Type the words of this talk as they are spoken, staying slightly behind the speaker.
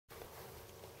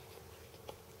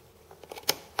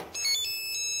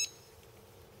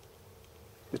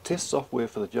test software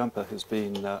for the jumper has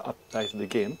been updated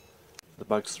again, the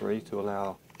Bugs 3, to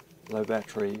allow low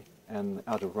battery and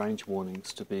out of range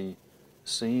warnings to be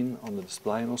seen on the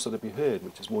display and also to be heard,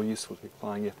 which is more useful if you're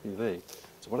flying FPV.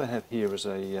 So what I have here is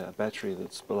a battery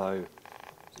that's below,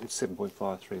 it's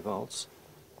 7.53 volts.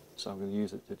 So I'm going to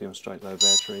use it to demonstrate low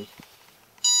battery.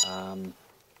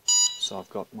 So I've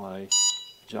got my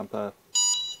jumper.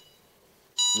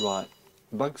 Right,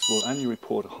 Bugs will only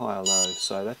report high or low,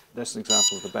 so that's an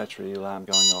example of the battery alarm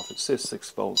going off. It says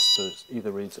 6 volts, but it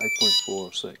either reads 8.4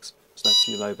 or 6. So that's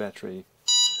your low battery.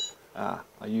 I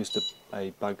used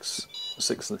a Bugs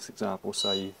 6 in this example,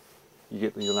 so you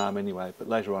get the alarm anyway, but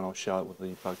later on I'll show it with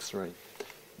the Bugs 3.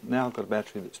 Now I've got a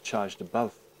battery that's charged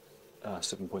above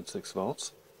 7.6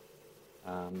 volts.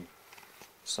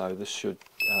 So this should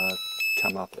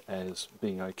come up as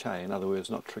being okay. In other words,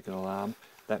 not trigger an alarm.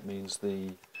 That means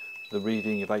the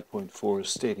reading of 8.4 is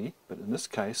steady, but in this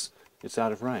case it's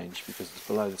out of range because it's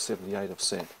below the 78 I've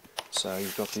set. So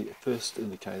you've got the first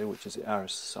indicator, which is the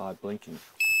RSSI blinking.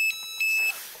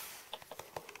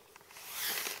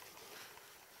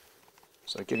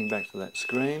 So getting back to that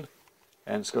screen,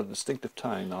 and it's got a distinctive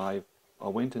tone. I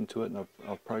went into it and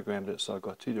I've programmed it so I've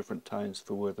got two different tones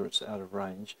for whether it's out of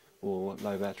range or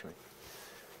low battery.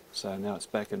 So now it's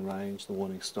back in range, the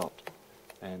warning stopped,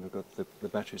 and we've got the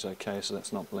battery's okay, so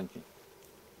that's not blinking.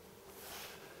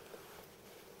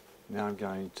 Now I'm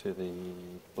going to the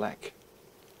black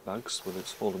Bugs with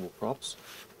its foldable props.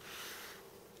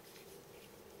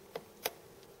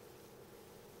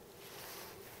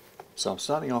 So I'm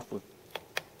starting off with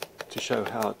to show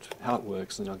how it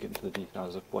works, and then I'll get into the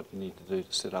details of what you need to do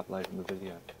to set up later in the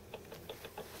video.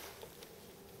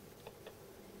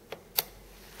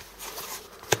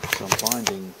 So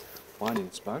I'm binding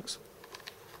its Bugs.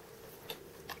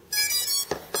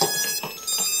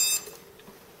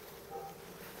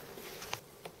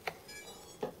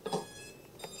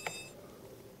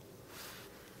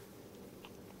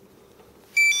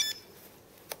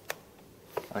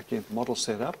 Okay, model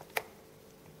set up.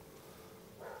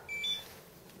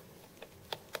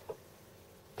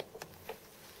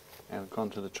 And I've gone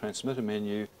to the transmitter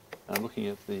menu and I'm looking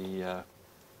at the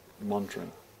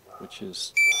monitoring, which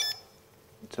is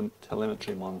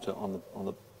telemetry monitor on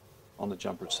the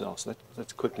jumper itself. So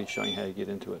that's quickly showing how you get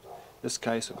into it. In this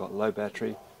case I've got low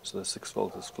battery, so the 6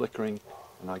 volt is flickering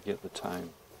and I get the tone.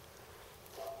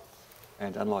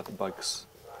 And unlike the Bugs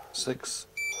 6,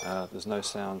 there's no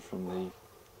sound from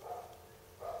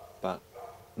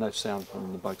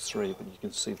the Bugs 3, but you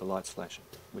can see the lights flashing,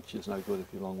 which is no good if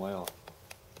you're a long way off.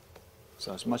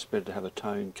 So it's much better to have a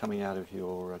tone coming out of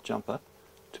your jumper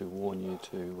to warn you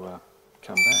to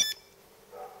come back.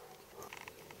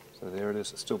 So there it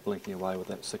is, it's still blinking away with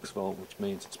that 6 volt, which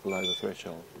means it's below the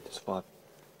threshold, which is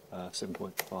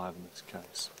 7.5 in this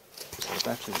case. So the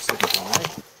battery is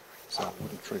 7.8, so it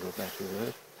wouldn't trigger a battery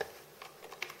alert.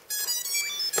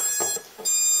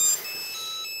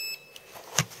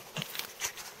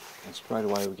 And straight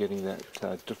away we're getting that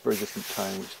very different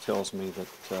tone, which tells me that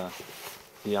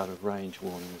the out of range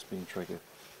warning has been triggered.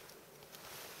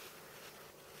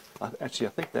 Actually, I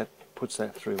think that puts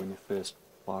that through when you first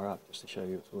fire up, just to show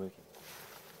you it's working.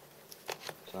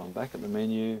 So I'm back at the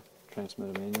menu,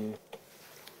 transmitter menu,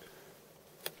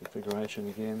 configuration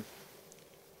again,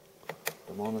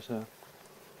 the monitor,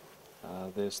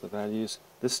 there's the values.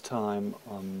 This time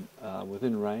I'm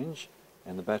within range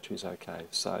and the battery's okay,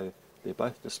 so they're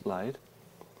both displayed,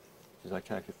 which is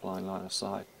okay if you're flying line of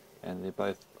sight, and they're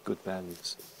both good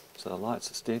values. So the lights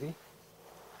are steady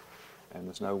and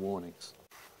there's no warnings.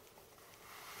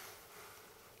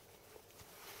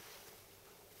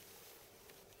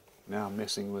 Now I'm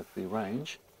messing with the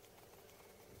range,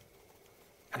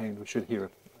 and we should hear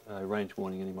a range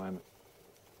warning any moment.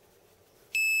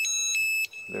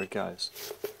 There it goes.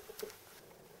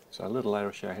 So a little later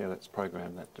I'll show how that's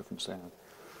programmed, that different sound.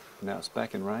 Now it's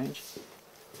back in range.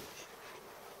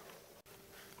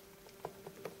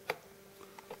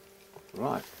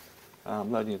 Right,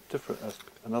 I'm loading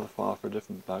another file for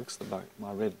different Bugs,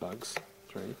 my red Bugs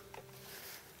 3.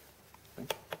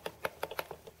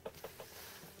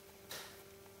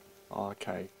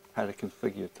 Okay, how to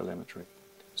configure telemetry.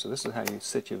 So this is how you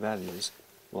set your values.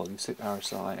 Well, you set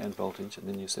RSI and voltage, and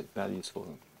then you set values for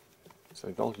them.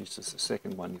 So voltage is the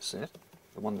second one you set.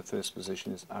 The one in the first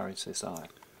position is RSSI,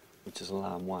 which is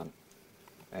alarm 1.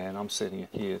 And I'm setting it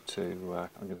here to,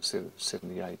 I'm going to set it to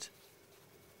 78.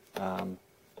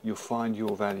 You'll find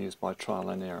your values by trial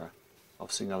and error.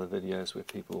 I've seen other videos where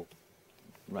people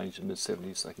range in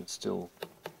mid-70s, they can still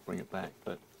bring it back,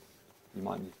 but you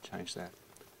might need to change that.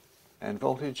 And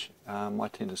voltage, I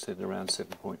tend to set it around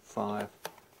 7.5.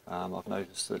 I've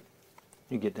noticed that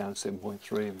you get down to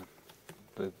 7.3 and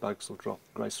the bugs will drop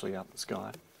gracefully out of the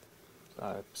sky.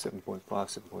 So 7.5,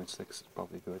 7.6 is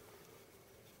probably good.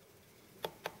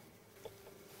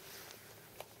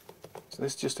 So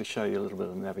this is just to show you a little bit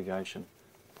of navigation.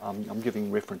 I'm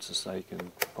giving references so you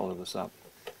can follow this up.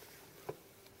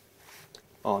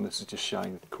 Oh, and this is just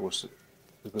showing, of course,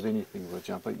 that with anything with a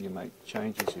jumper, you make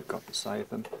changes, you've got to save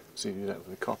them. So you do that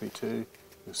with a copy too.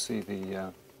 You'll see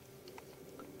the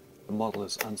model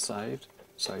is unsaved,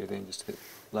 so you then just hit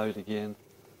load again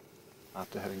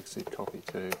after having said copy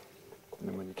to, and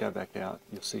then when you go back out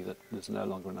you'll see that there's no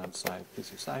longer an unsaved because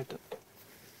you saved it.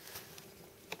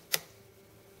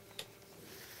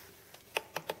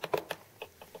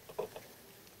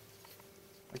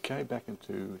 Okay, back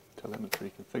into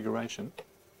telemetry configuration,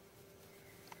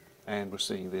 and we're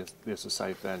seeing there's the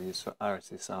saved values for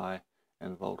RSSI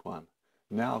and Volt 1.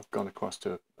 Now I've gone across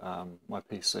to my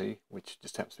PC, which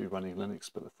just happens to be running Linux,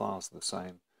 but the files are the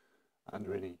same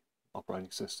under any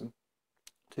operating system.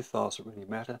 Two files that really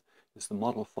matter is the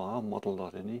model file,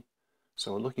 model.ini.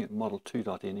 So we're looking at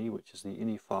model2.ini, which is the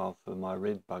ini file for my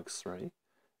red bugs 3,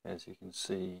 as you can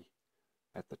see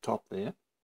at the top there.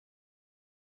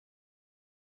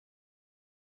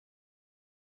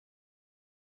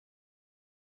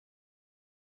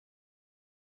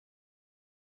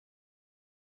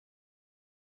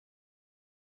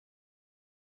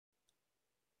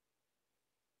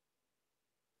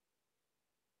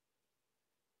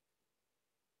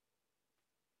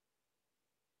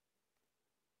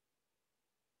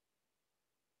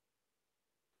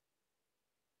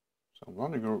 So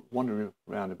I'm wandering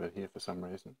around a bit here for some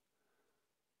reason.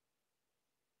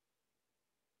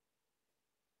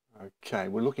 Okay,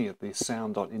 we're looking at the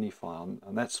sound.ini file,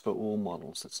 and that's for all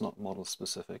models. It's not model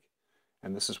specific.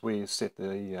 And this is where you set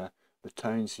the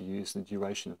tones you use and the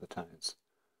duration of the tones.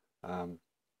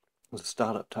 There's a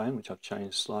startup tone, which I've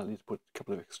changed slightly to put a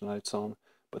couple of extra notes on,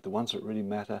 but the ones that really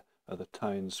matter are the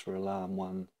tones for alarm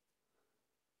 1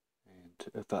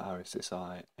 and for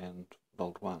RSSI and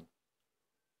Volt 1.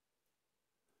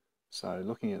 So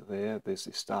looking at there's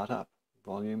the startup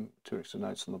volume, 2 extra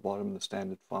notes on the bottom, the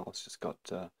standard file's just got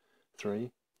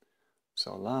 3.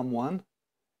 So alarm 1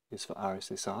 is for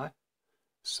RSSI,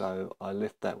 so I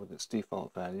left that with its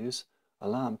default values.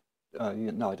 Alarm,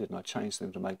 no I didn't, I changed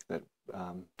them to make that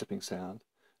dipping sound.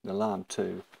 And alarm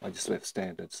 2 I just left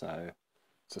standard, so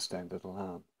it's a standard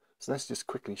alarm. So that's just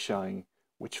quickly showing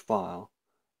which file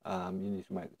you need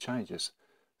to make the changes.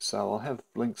 So I'll have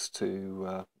links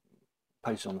to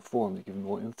pages on the forum to give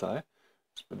more info,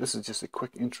 but this is just a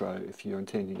quick intro if you're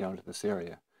intending to go into this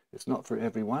area. It's not for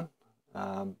everyone,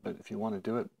 but if you want to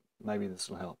do it, maybe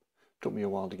this will help. It took me a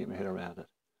while to get my head around it.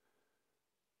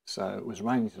 So it was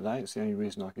raining today, it's the only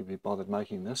reason I could be bothered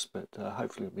making this, but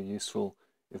hopefully it'll be useful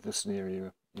if this is an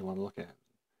area you want to look at.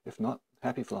 If not,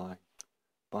 happy flying.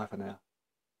 Bye for now.